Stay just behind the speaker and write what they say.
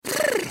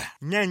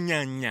nya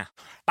nya nya.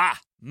 Ba,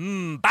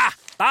 ba,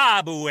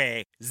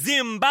 Babue,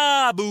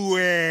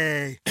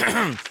 Zimbabwe.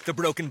 The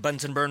broken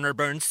Bunsen burner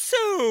burns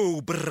so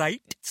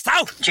bright.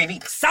 Jamie.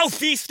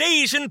 Southeast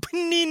Asian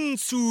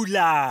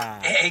Peninsula.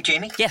 Hey,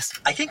 Jamie? Yes?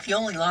 I think the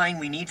only line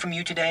we need from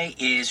you today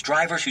is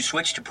drivers who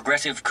switch to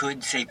Progressive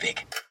could save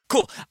big.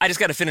 Cool. I just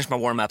got to finish my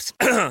warm-ups.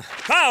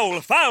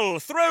 Foul,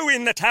 throw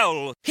in the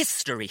towel.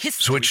 History.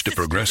 Switch to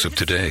Progressive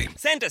today.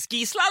 Santa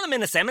ski slalom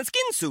in a salmon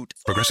skin suit.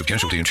 Progressive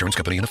Casualty Insurance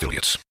Company and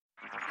Affiliates.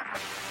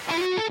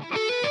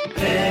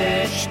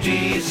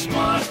 HT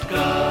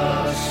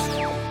Smartcast.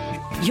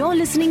 You're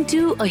listening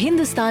to a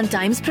Hindustan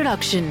Times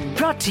production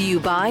brought to you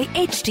by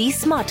HT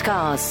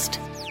Smartcast.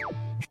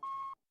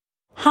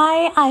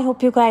 Hi, I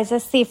hope you guys are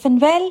safe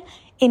and well.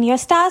 In your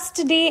stars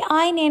today,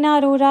 I,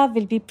 Naina Arora,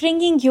 will be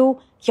bringing you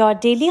your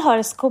daily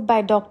horoscope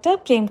by Dr.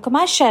 Prem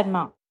Kumar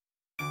Sharma.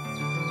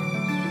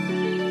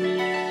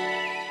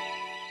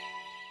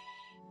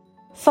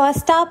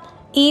 First up,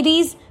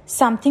 Aries,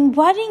 something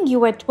worrying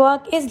you at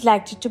work is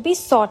likely to be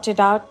sorted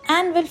out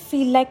and will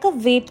feel like a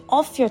weight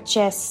off your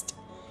chest.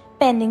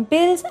 Pending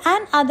bills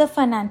and other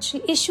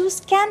financial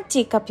issues can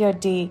take up your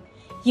day.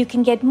 You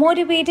can get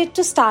motivated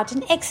to start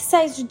an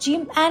exercise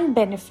regime and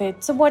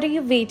benefit. So what are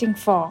you waiting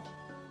for?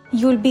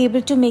 You'll be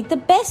able to make the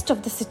best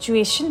of the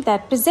situation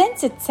that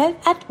presents itself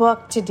at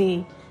work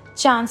today.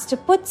 Chance to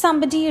put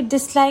somebody you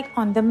dislike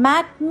on the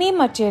mat may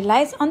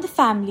materialize on the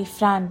family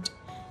front.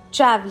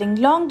 Traveling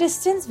long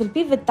distance will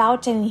be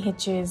without any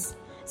hitches.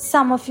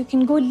 Some of you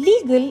can go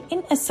legal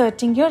in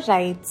asserting your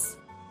rights.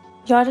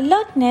 Your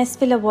alertness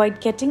will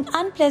avoid getting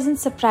unpleasant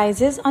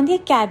surprises on the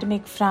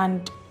academic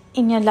front.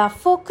 In your love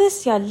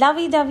focus, your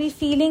lovey-dovey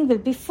feeling will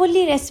be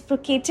fully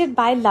reciprocated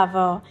by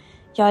lover.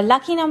 Your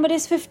lucky number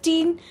is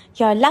 15.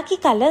 Your lucky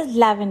color is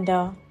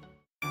lavender.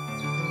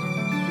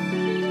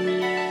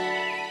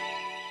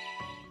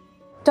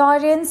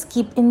 Taurians,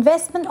 keep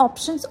investment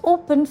options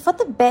open for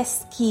the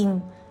best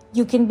scheme.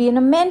 You can be in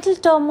a mental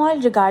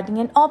turmoil regarding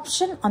an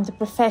option on the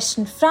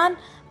professional front,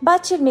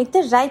 but you'll make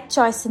the right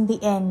choice in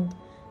the end.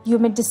 You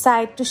may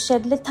decide to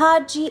shed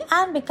lethargy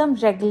and become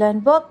regular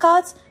in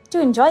workouts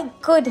to enjoy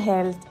good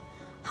health.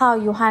 How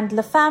you handle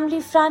a family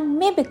front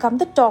may become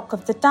the talk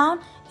of the town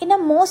in a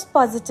most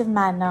positive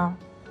manner.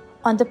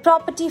 On the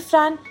property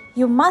front,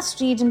 you must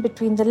read in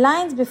between the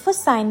lines before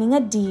signing a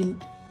deal.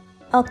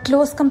 A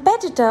close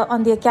competitor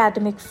on the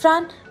academic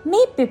front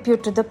may pip you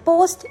to the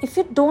post if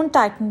you don't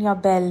tighten your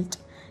belt.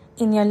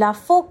 In your love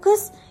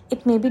focus,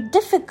 it may be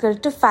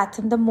difficult to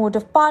fathom the mode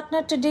of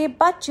partner today,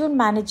 but you'll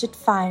manage it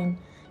fine.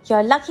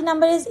 Your lucky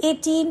number is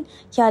 18.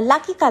 Your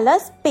lucky color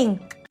is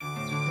pink.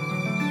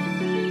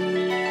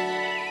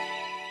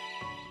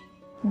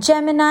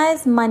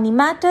 Gemini's money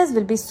matters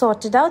will be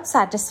sorted out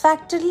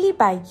satisfactorily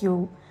by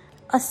you.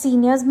 A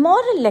senior's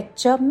moral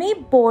lecture may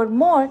bore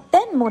more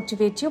than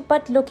motivate you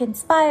but look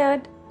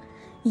inspired.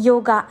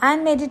 Yoga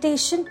and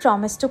meditation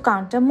promise to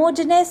counter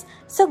moodiness,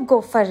 so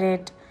go for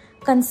it.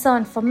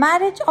 Concern for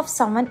marriage of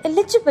someone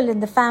eligible in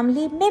the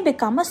family may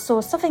become a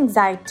source of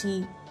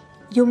anxiety.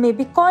 You may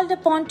be called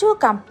upon to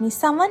accompany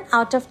someone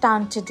out of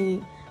town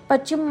today,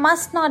 but you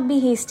must not be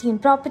hasty in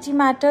property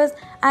matters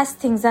as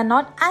things are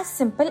not as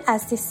simple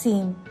as they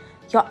seem.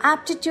 Your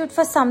aptitude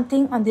for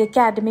something on the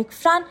academic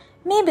front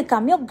may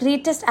become your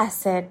greatest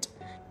asset.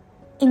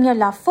 In your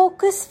love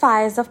focus,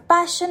 fires of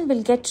passion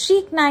will get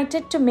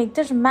reignited to make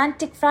the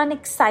romantic front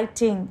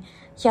exciting.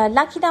 Your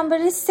lucky number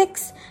is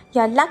 6.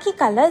 Your lucky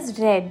color is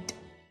red.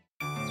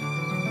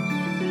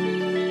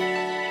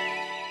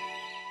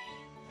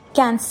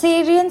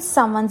 Cancerians,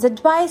 someone's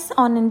advice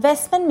on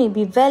investment may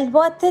be well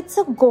worth it,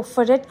 so go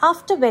for it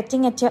after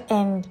wetting at your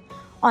end.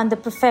 On the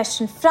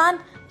professional front,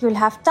 you'll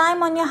have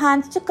time on your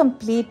hands to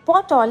complete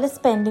what all is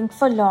pending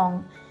for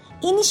long.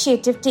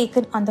 Initiative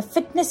taken on the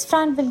fitness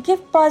front will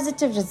give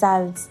positive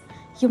results.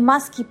 You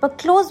must keep a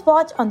close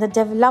watch on the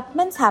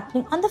developments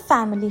happening on the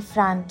family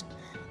front.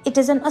 It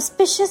is an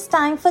auspicious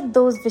time for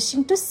those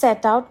wishing to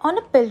set out on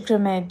a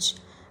pilgrimage.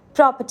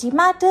 Property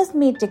matters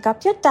may take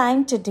up your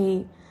time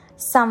today.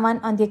 Someone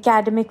on the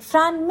academic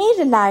front may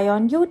rely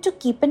on you to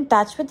keep in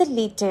touch with the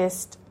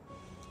latest.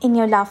 In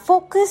your love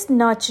focus,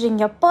 nurturing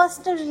your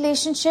personal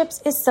relationships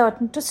is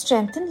certain to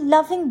strengthen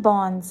loving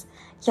bonds.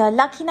 Your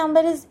lucky number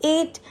is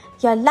 8.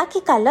 Your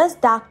lucky color is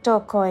dark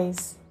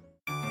turquoise.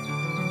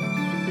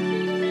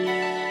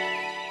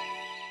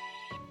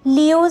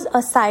 Leos,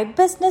 a side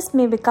business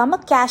may become a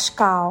cash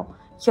cow.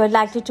 You're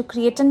likely to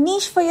create a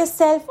niche for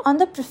yourself on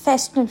the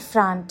professional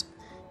front.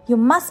 You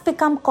must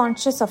become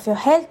conscious of your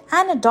health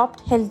and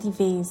adopt healthy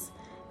ways.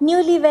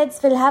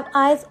 Newlyweds will have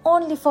eyes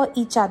only for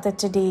each other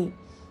today.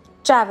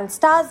 Travel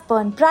stars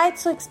burn bright,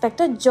 so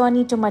expect a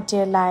journey to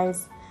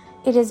materialize.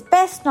 It is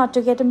best not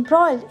to get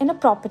embroiled in a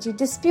property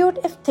dispute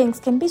if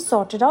things can be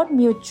sorted out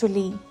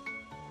mutually.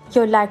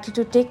 You're likely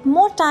to take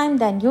more time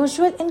than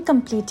usual in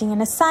completing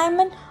an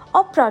assignment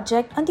or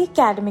project on the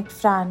academic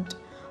front.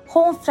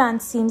 Home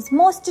front seems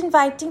most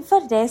inviting for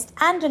rest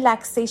and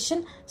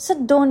relaxation, so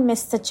don't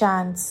miss the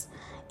chance.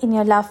 In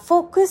your love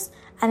focus,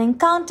 An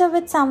encounter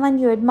with someone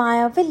you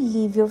admire will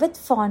leave you with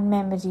fond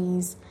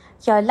memories.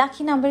 Your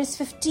lucky number is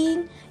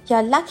 15.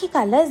 Your lucky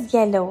color is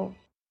yellow.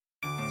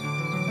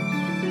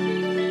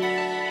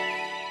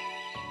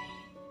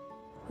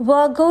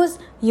 Virgos,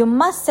 you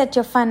must set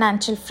your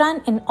financial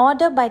front in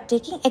order by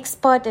taking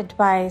expert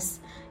advice.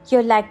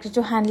 You're likely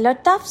to handle a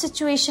tough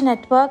situation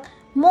at work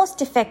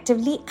most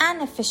effectively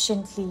and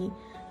efficiently.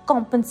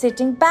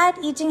 Compensating bad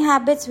eating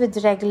habits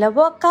with regular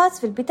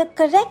workouts will be the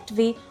correct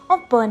way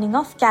of burning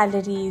off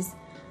calories.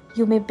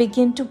 You may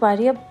begin to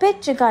worry a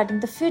bit regarding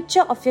the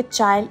future of your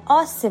child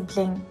or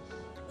sibling.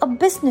 A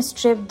business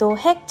trip, though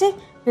hectic,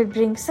 will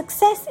bring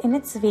success in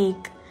its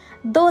wake.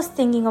 Those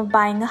thinking of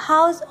buying a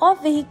house or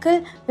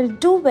vehicle will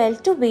do well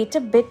to wait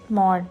a bit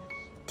more.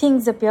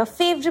 Things appear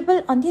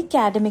favorable on the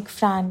academic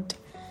front.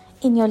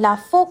 In your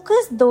love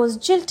focus, those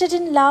jilted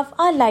in love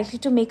are likely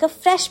to make a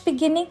fresh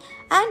beginning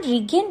and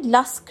regain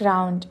lost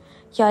ground.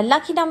 Your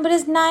lucky number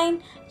is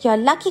 9. Your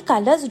lucky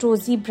color is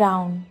rosy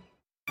brown.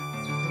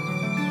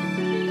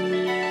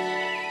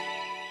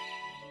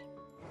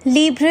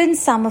 Librans,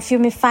 some of you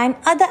may find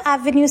other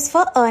avenues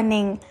for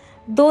earning.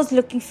 Those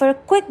looking for a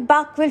quick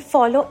buck will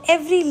follow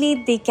every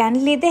lead they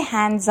can lay their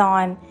hands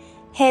on.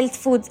 Health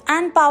foods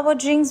and power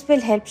drinks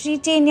will help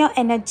retain your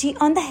energy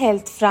on the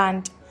health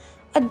front.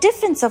 A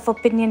difference of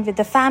opinion with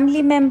a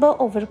family member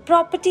over a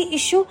property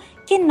issue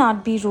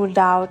cannot be ruled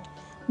out.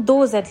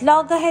 Those at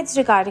loggerheads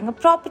regarding a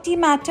property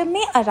matter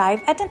may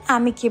arrive at an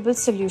amicable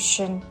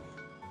solution.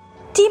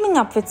 Teaming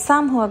up with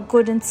some who are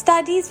good in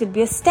studies will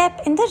be a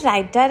step in the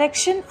right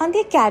direction on the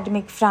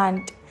academic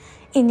front.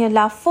 In your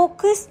love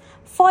focus,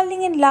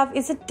 falling in love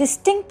is a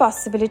distinct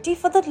possibility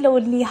for the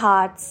lonely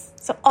hearts.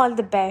 So all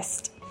the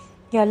best.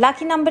 Your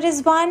lucky number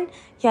is 1.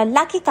 Your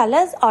lucky color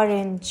is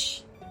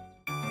orange.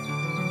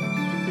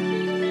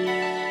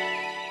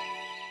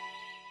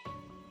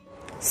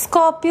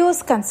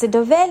 Scorpios,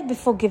 consider well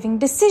before giving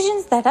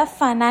decisions that have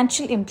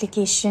financial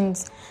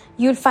implications.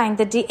 You'll find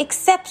the day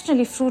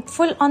exceptionally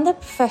fruitful on the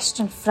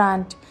professional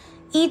front.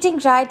 Eating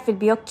right will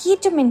be your key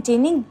to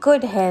maintaining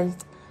good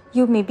health.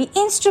 You may be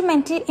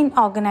instrumental in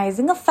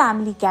organizing a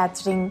family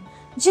gathering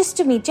just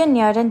to meet your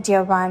near and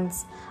dear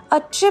ones. A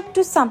trip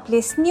to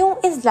someplace new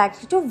is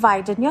likely to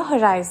widen your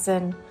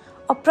horizon.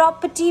 A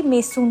property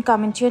may soon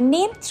come into your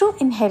name through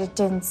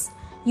inheritance.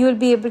 You will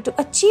be able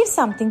to achieve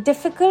something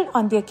difficult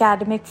on the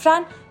academic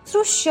front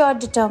through sheer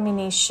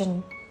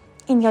determination.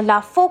 In your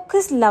love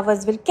focus,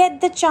 lovers will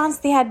get the chance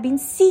they had been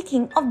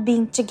seeking of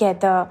being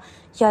together.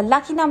 Your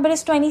lucky number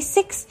is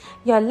 26.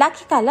 Your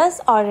lucky color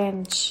is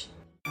orange.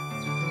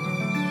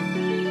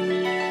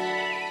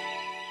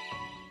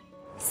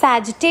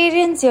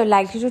 Sagittarians, you're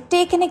likely to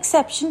take an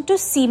exception to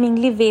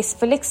seemingly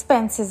wasteful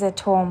expenses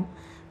at home.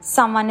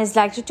 Someone is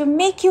likely to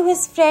make you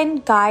his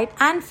friend, guide,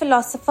 and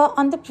philosopher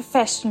on the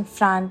professional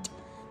front.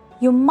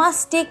 You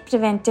must take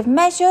preventive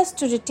measures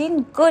to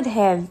retain good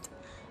health.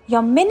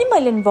 Your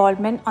minimal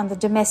involvement on the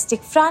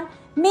domestic front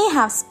may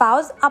have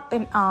spouse up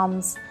in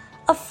arms.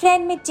 A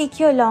friend may take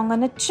you along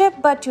on a trip,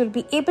 but you'll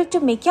be able to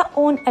make your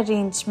own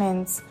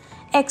arrangements.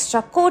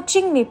 Extra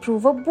coaching may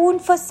prove a boon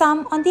for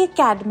some on the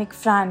academic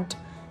front.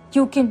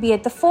 You can be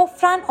at the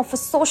forefront of a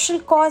social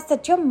cause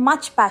that you're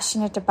much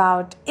passionate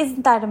about.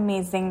 Isn't that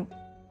amazing?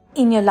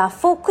 In your love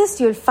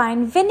focus, you'll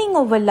find winning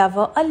over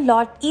lover a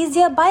lot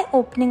easier by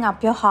opening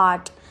up your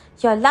heart.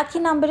 Your lucky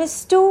number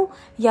is 2.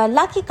 Your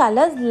lucky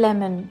color is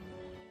lemon.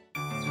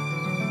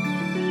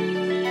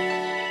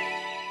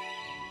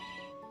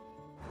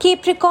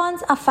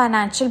 Capricorns, a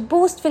financial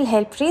boost will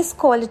help raise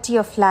quality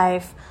of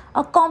life.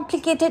 A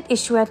complicated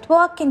issue at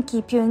work can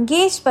keep you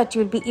engaged, but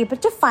you'll be able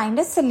to find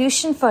a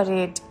solution for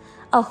it.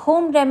 A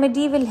home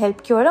remedy will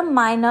help cure a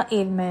minor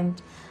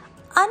ailment.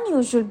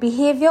 Unusual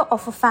behavior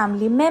of a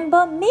family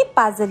member may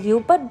puzzle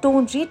you, but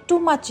don't read too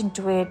much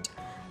into it.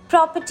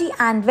 Property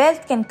and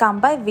wealth can come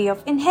by way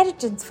of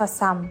inheritance for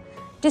some.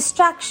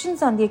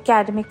 Distractions on the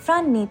academic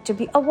front need to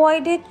be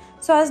avoided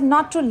so as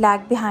not to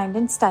lag behind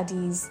in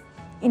studies.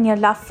 In your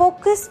love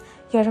focus,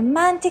 your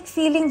romantic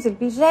feelings will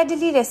be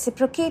readily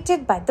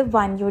reciprocated by the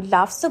one you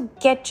love, so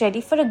get ready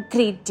for a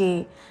great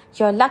day.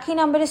 Your lucky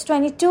number is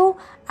 22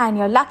 and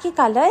your lucky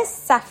color is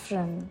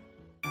saffron.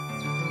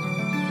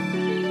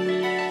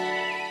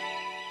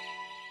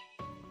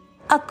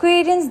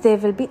 Aquarians, there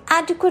will be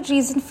adequate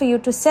reason for you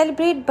to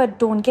celebrate, but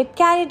don't get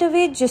carried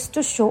away just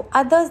to show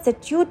others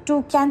that you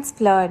too can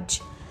splurge.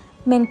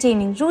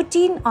 Maintaining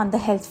routine on the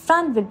health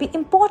front will be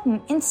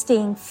important in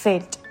staying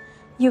fit.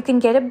 You can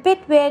get a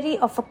bit wary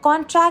of a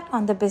contract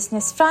on the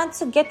business front,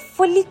 so get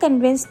fully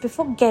convinced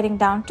before getting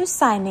down to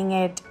signing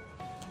it.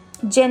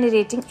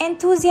 Generating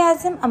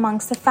enthusiasm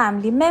amongst the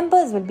family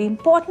members will be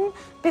important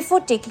before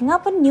taking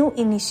up a new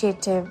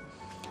initiative.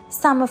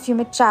 Some of you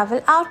may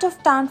travel out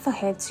of town for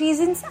health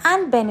reasons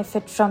and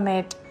benefit from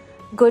it.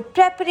 Good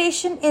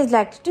preparation is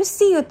likely to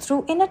see you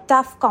through in a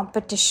tough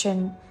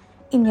competition.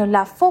 In your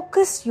love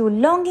focus, you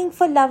longing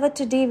for lover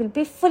today will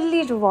be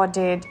fully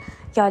rewarded.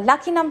 Your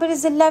lucky number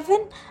is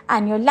 11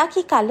 and your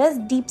lucky color is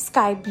deep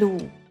sky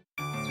blue.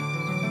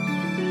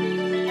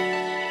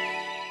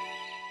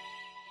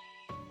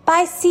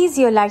 Pisces,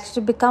 you're likely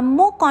to become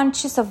more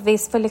conscious of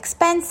wasteful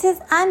expenses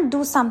and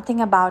do something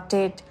about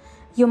it.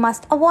 You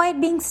must avoid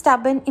being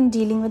stubborn in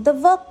dealing with the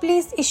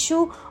workplace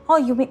issue, or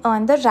you may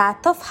earn the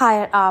wrath of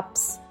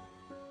higher-ups.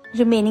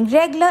 Remaining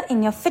regular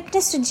in your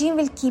fitness regime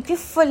will keep you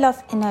full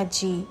of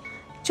energy.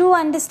 True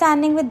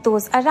understanding with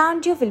those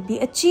around you will be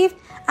achieved,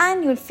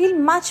 and you'll feel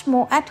much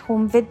more at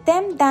home with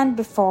them than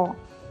before.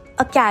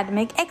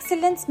 Academic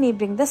excellence may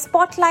bring the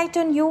spotlight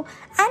on you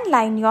and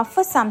line you up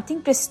for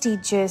something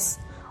prestigious.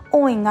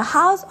 Owning a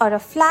house or a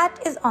flat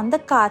is on the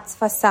cards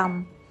for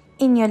some.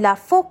 In your love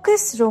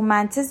focus,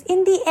 romance is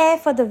in the air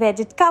for the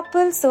wedded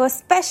couple, so a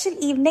special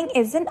evening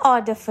is in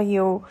order for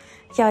you.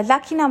 Your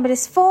lucky number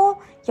is 4,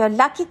 your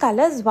lucky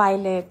color is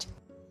violet.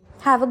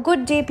 Have a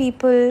good day,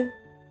 people.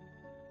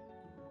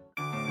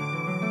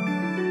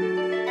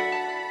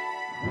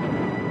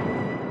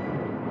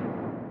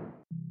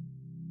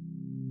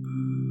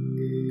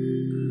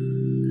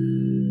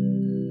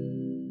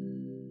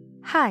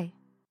 Hi,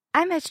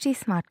 I'm HT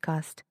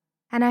Smartcast,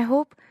 and I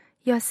hope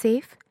you're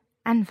safe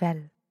and well.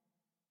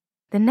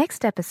 The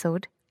next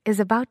episode is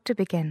about to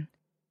begin,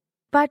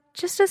 but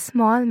just a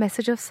small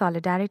message of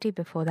solidarity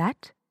before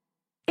that.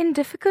 In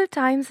difficult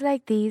times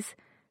like these,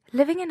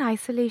 living in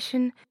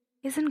isolation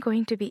isn't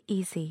going to be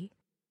easy.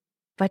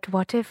 But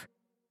what if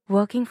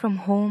working from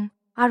home,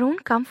 our own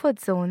comfort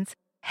zones,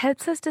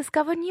 helps us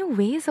discover new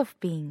ways of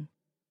being?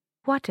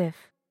 What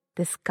if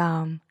this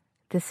calm,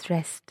 this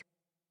rest,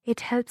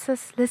 it helps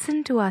us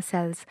listen to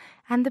ourselves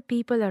and the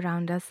people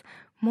around us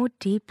more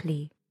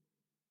deeply?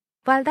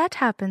 While that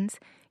happens,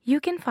 you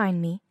can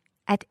find me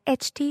at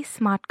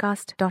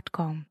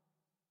htsmartcast.com,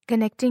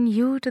 connecting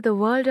you to the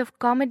world of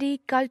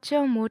comedy,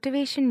 culture,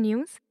 motivation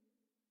news.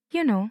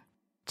 You know,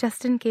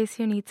 just in case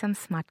you need some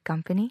smart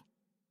company.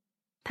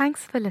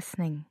 Thanks for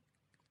listening.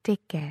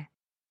 Take care.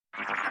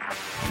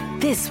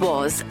 This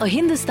was a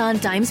Hindustan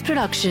Times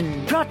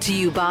production brought to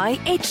you by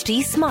HT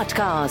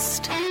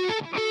Smartcast.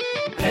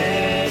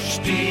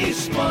 HT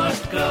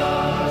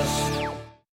Smartcast.